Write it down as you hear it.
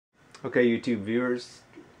Okay, YouTube viewers,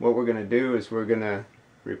 what we're going to do is we're going to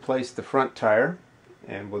replace the front tire,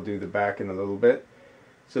 and we'll do the back in a little bit.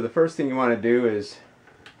 So the first thing you want to do is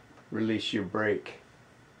release your brake.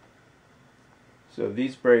 So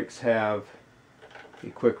these brakes have a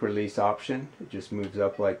quick release option. It just moves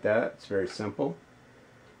up like that. It's very simple.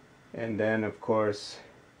 And then of course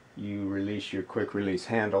you release your quick release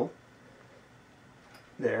handle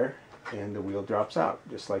there, and the wheel drops out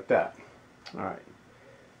just like that. Alright.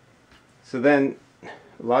 So then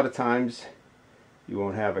a lot of times you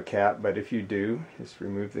won't have a cap, but if you do, just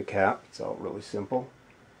remove the cap. It's all really simple.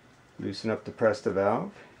 Loosen up the Presta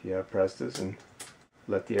valve if you have Prestas and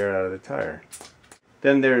let the air out of the tire.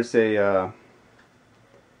 Then there's a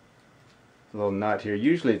little nut here.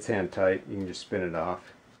 Usually it's hand tight. You can just spin it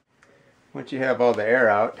off. Once you have all the air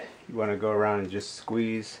out, you want to go around and just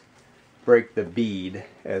squeeze, break the bead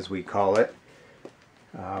as we call it.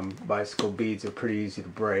 Bicycle beads are pretty easy to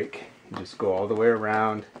break. You just go all the way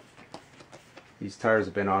around. These tires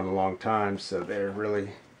have been on a long time, so they've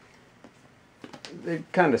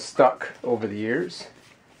kind of stuck over the years,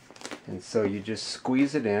 and so you just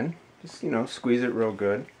squeeze it in. Just, you know, squeeze it real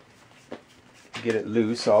good. Get it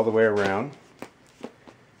loose all the way around.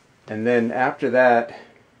 And then after that,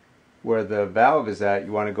 where the valve is at,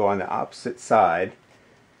 you want to go on the opposite side,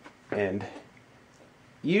 and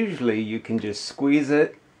usually you can just squeeze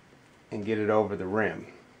it and get it over the rim.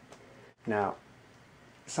 Now,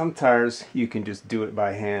 some tires you can just do it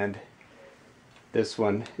by hand. This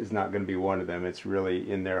one is not going to be one of them. It's really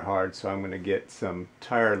in there hard, so I'm going to get some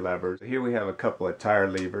tire levers. Here we have a couple of tire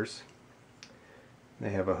levers.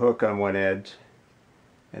 They have a hook on one edge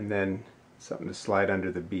and then something to slide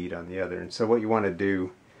under the bead on the other. And so what you want to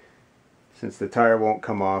do, since the tire won't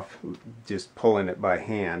come off just pulling it by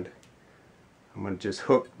hand, I'm going to just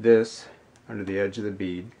hook this under the edge of the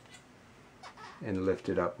bead and lift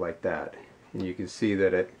it up like that. And you can see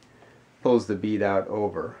that it pulls the bead out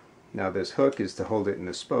over. Now this hook is to hold it in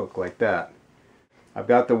the spoke like that. I've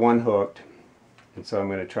got the one hooked, and so I'm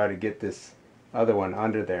going to try to get this other one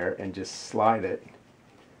under there and just slide it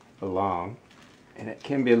along. And it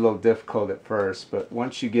can be a little difficult at first, but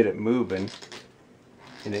once you get it moving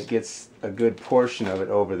and it gets a good portion of it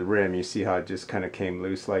over the rim, you see how it just kind of came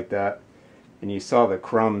loose like that, and you saw the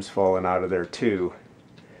crumbs falling out of there too.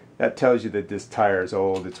 That tells you that this tire is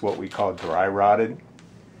old. It's what we call dry rotted.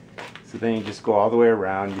 So then you just go all the way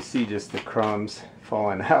around. You see just the crumbs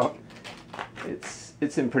falling out.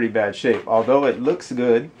 It's in pretty bad shape. Although it looks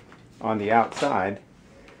good on the outside,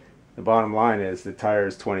 the bottom line is the tire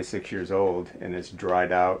is 26 years old and it's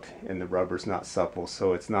dried out and the rubber's not supple,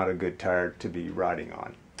 so it's not a good tire to be riding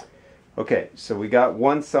on. Okay, so we got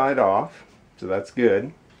one side off, so that's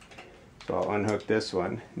good. So I'll unhook this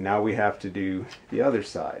one. Now we have to do the other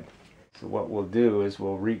side. So what we'll do is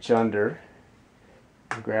we'll reach under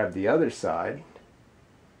and grab the other side.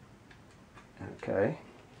 Okay,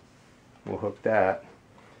 we'll hook that.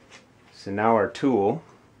 So now our tool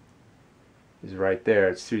is right there.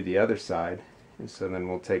 It's through the other side. And so then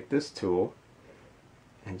we'll take this tool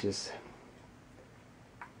and just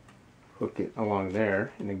hook it along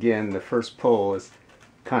there. And again, the first pull is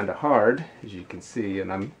kind of hard, as you can see,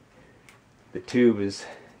 and the tube is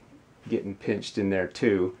getting pinched in there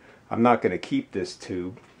too. I'm not going to keep this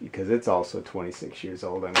tube because it's also 26 years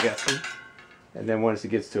old, I'm guessing. And then once it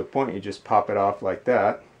gets to a point, you just pop it off like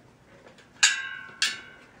that.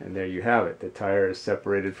 And there you have it. The tire is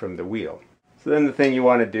separated from the wheel. So then the thing you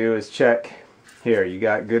want to do is check. Here, you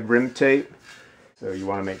got good rim tape. So you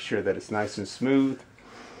want to make sure that it's nice and smooth,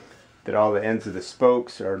 that all the ends of the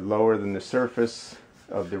spokes are lower than the surface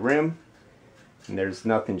of the rim, and there's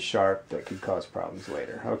nothing sharp that could cause problems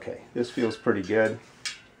later. Okay, this feels pretty good.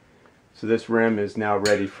 So this rim is now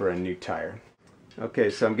ready for a new tire. Okay,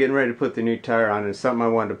 so I'm getting ready to put the new tire on, and something I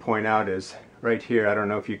wanted to point out is right here, I don't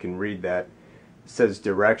know if you can read that, it says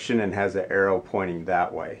direction and has an arrow pointing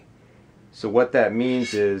that way. So what that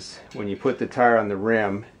means is when you put the tire on the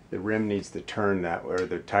rim needs to turn that way, or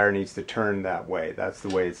the tire needs to turn that way. That's the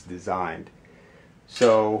way it's designed.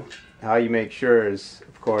 So how you make sure is,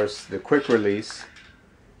 of course, the quick release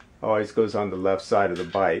always goes on the left side of the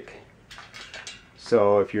bike.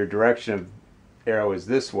 So if your direction of arrow is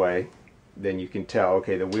this way, then you can tell,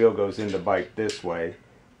 okay, the wheel goes in the bike this way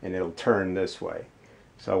and it'll turn this way.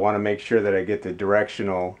 So I want to make sure that I get the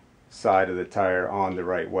directional side of the tire on the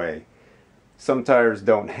right way. Some tires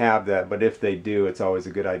don't have that, but if they do, it's always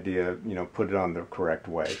a good idea, you know, put it on the correct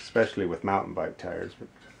way, especially with mountain bike tires, but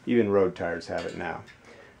even road tires have it now.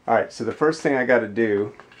 Alright, so the first thing I got to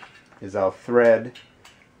do is I'll thread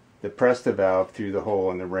the Presta valve through the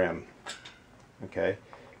hole in the rim. Okay,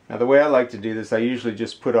 Now the way I like to do this, I usually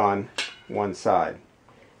just put on one side.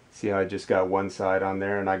 See how I just got one side on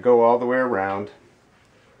there, and I go all the way around.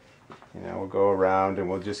 You know, we'll go around and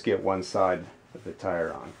we'll just get one side of the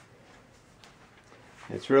tire on.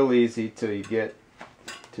 It's real easy till you get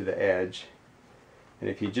to the edge. And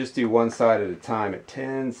if you just do one side at a time, it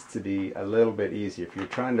tends to be a little bit easier. If you're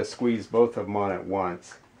trying to squeeze both of them on at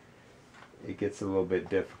once, it gets a little bit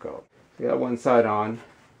difficult. So you got one side on.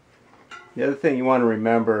 The other thing you want to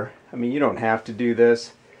remember, I mean, you don't have to do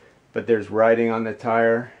this, but there's writing on the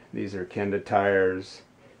tire. These are Cannondale tires,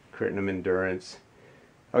 Crittenham Endurance.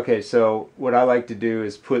 Okay, so what I like to do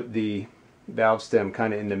is put the valve stem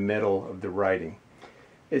kind of in the middle of the writing.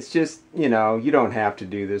 It's just, you know, you don't have to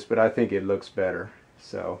do this, but I think it looks better.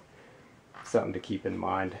 So, something to keep in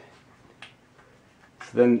mind.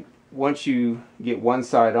 So then, once you get one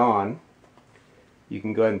side on, you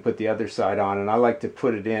can go ahead and put the other side on. And I like to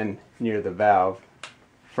put it in near the valve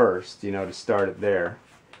first, you know, to start it there.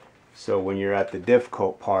 So when you're at the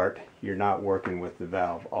difficult part, you're not working with the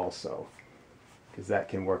valve also, because that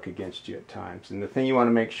can work against you at times. And the thing you want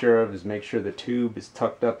to make sure of is make sure the tube is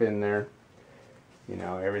tucked up in there. You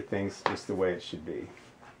know, everything's just the way it should be.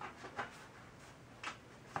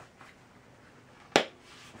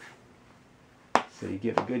 So you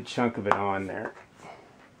get a good chunk of it on there.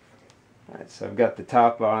 Alright, so I've got the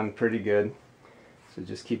top on pretty good. So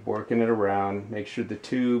just keep working it around. Make sure the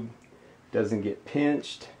tube doesn't get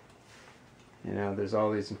pinched. You know, there's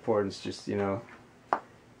all these importance, just, you know,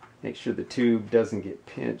 make sure the tube doesn't get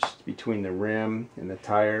pinched between the rim and the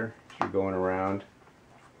tire as you're going around.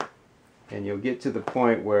 And you'll get to the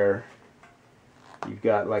point where you've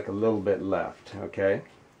got like a little bit left, okay?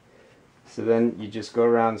 So then you just go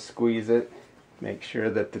around and squeeze it. Make sure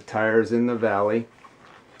that the tire's in the valley.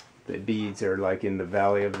 The beads are like in the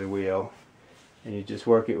valley of the wheel. And you just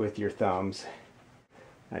work it with your thumbs.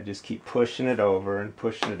 I just keep pushing it over and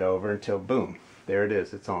pushing it over until boom, there it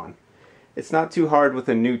is, it's on. It's not too hard with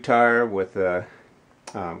a new tire with a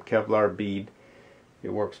Kevlar bead. It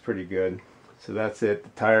works pretty good. So that's it. The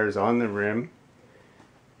tire is on the rim,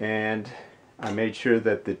 and I made sure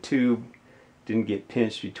that the tube didn't get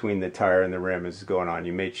pinched between the tire and the rim as it's going on.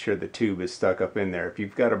 You made sure the tube is stuck up in there. If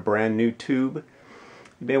you've got a brand new tube,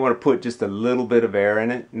 you may want to put just a little bit of air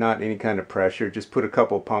in it, not any kind of pressure. Just put a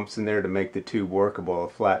couple pumps in there to make the tube workable. A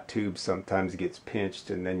flat tube sometimes gets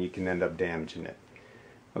pinched and then you can end up damaging it.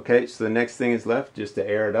 Okay, so the next thing is left just to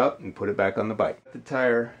air it up and put it back on the bike. The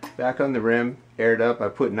tire back on the rim, aired up. I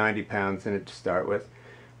put 90 pounds in it to start with.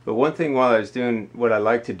 But one thing while I was doing, what I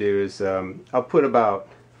like to do is I'll put about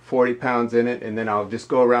 40 pounds in it, and then I'll just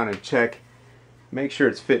go around and check, make sure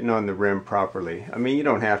it's fitting on the rim properly. I mean, you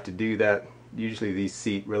don't have to do that. Usually these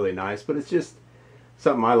seat really nice, but it's just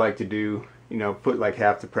something I like to do. You know, put like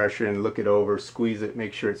half the pressure in, look it over, squeeze it,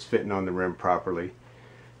 make sure it's fitting on the rim properly.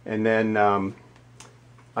 And then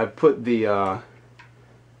I put the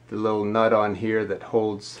little nut on here that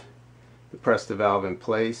holds the press the valve in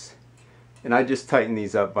place, and I just tighten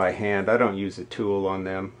these up by hand. I don't use a tool on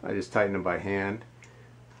them. I just tighten them by hand.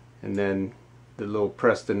 And then the little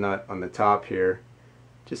press the nut on the top here,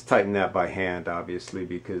 just tighten that by hand, obviously,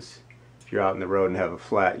 because if you're out in the road and have a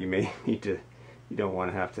flat, you may need to, you don't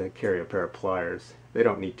want to have to carry a pair of pliers. They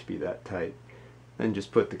don't need to be that tight. Then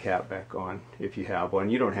just put the cap back on if you have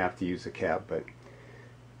one. You don't have to use a cap, but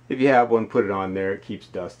if you have one, put it on there. It keeps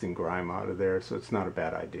dust and grime out of there, so it's not a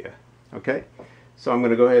bad idea. Okay, so I'm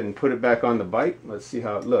going to go ahead and put it back on the bike. Let's see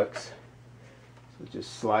how it looks. So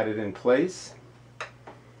just slide it in place.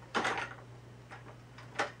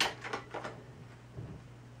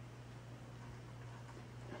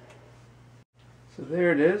 So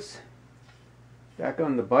there it is, back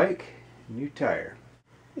on the bike, new tire.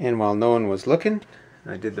 And while no one was looking,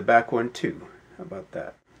 I did the back one too. How about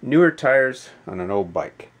that? Newer tires on an old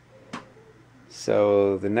bike.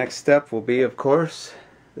 So the next step will be, of course,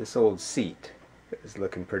 this old seat is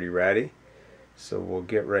looking pretty ratty. So we'll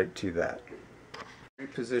get right to that.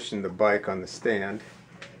 Reposition the bike on the stand,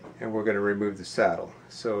 and we're going to remove the saddle.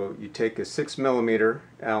 So you take a 6mm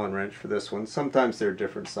Allen wrench for this one. Sometimes they're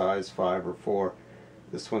different size, 5 or 4.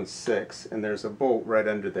 This one's 6, and there's a bolt right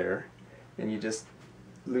under there. And you just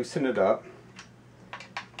loosen it up.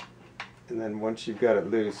 And then once you've got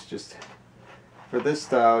it loose, just for this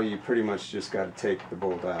style, you pretty much just got to take the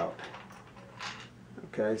bolt out.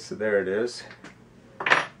 Okay, so there it is.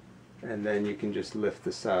 And then you can just lift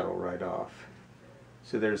the saddle right off.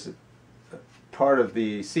 So there's a part of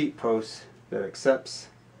the seat post that accepts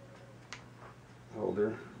the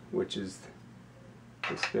holder, which is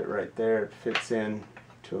this bit right there. It fits in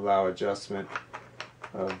to allow adjustment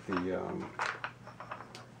of the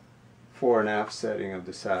fore and aft setting of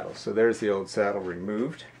the saddle. So there's the old saddle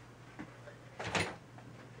removed.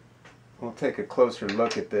 We'll take a closer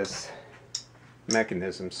look at this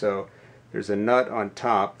mechanism. So there's a nut on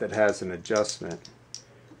top that has an adjustment,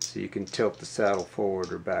 so you can tilt the saddle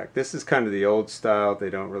forward or back. This is kind of the old style.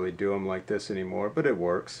 They don't really do them like this anymore, but it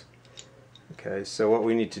works. Okay, so what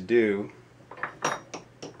we need to do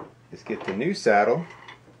is get the new saddle.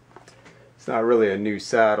 It's not really a new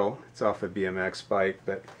saddle. It's off a BMX bike,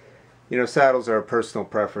 but you know, saddles are a personal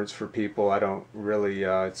preference for people. I don't really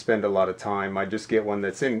spend a lot of time. I just get one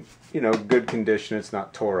that's in, you know, good condition. It's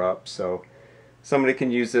not tore up, so somebody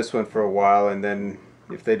can use this one for a while, and then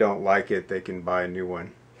if they don't like it, they can buy a new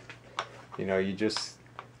one. You know, a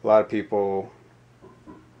lot of people,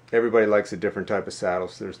 everybody likes a different type of saddle,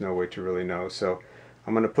 so there's no way to really know. So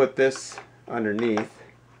I'm going to put this underneath,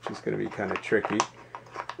 which is going to be kind of tricky.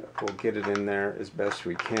 We'll get it in there as best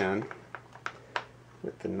we can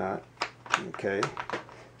with the nut. Okay,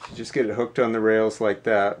 so just get it hooked on the rails like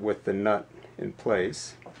that with the nut in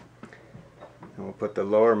place. And we'll put the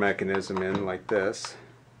lower mechanism in like this.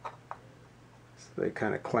 So they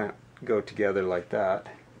kind of go together like that.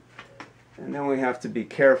 And then we have to be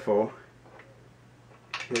careful,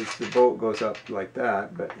 because the bolt goes up like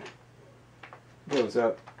that, but goes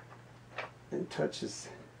up and touches,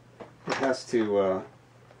 it has to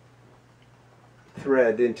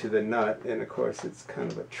thread into the nut, and of course it's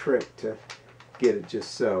kind of a trick to get it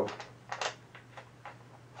just so.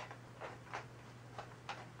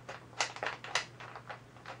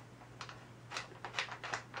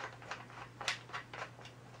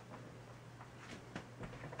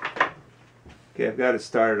 Okay, I've got it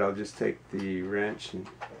started. I'll just take the wrench and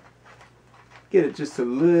get it just a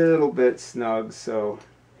little bit snug so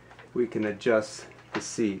we can adjust the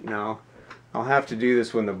seat. Now, I'll have to do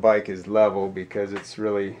this when the bike is level, because it's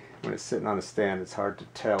really, when it's sitting on a stand, it's hard to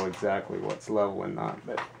tell exactly what's level and not.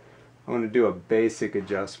 But I'm going to do a basic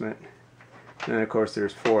adjustment. And then of course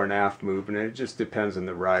there's fore and aft movement, and it just depends on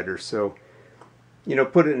the rider. So, you know,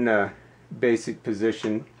 put it in a basic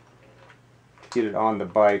position, get it on the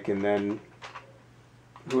bike, and then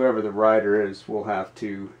whoever the rider is will have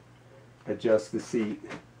to adjust the seat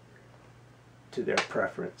to their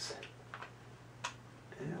preference.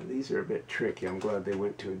 Yeah, these are a bit tricky. I'm glad they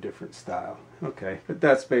went to a different style. Okay, but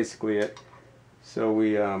that's basically it. So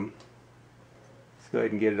let's go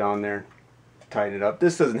ahead and get it on there, tighten it up.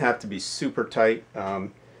 This doesn't have to be super tight,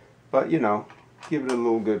 but you know, give it a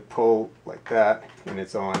little good pull like that, and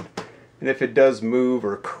it's on. And if it does move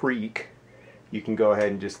or creak, you can go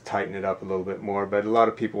ahead and just tighten it up a little bit more, but a lot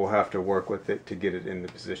of people will have to work with it to get it in the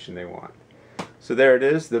position they want. So there it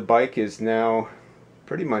is. The bike is now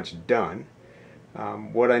pretty much done.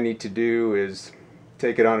 What I need to do is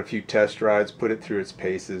take it on a few test rides, put it through its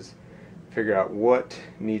paces, figure out what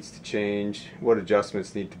needs to change, what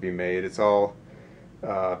adjustments need to be made. It's all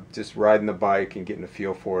just riding the bike and getting a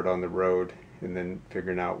feel for it on the road, and then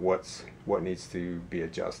figuring out what needs to be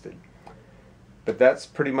adjusted. But that's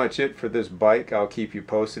pretty much it for this bike. I'll keep you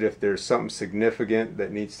posted if there's something significant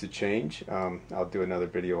that needs to change. I'll do another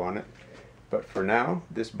video on it. But for now,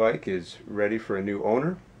 this bike is ready for a new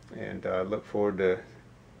owner, and I look forward to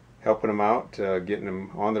helping them out, getting them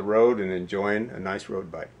on the road and enjoying a nice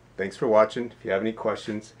road bike. Thanks for watching. If you have any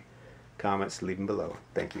questions, comments, leave them below.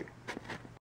 Thank you.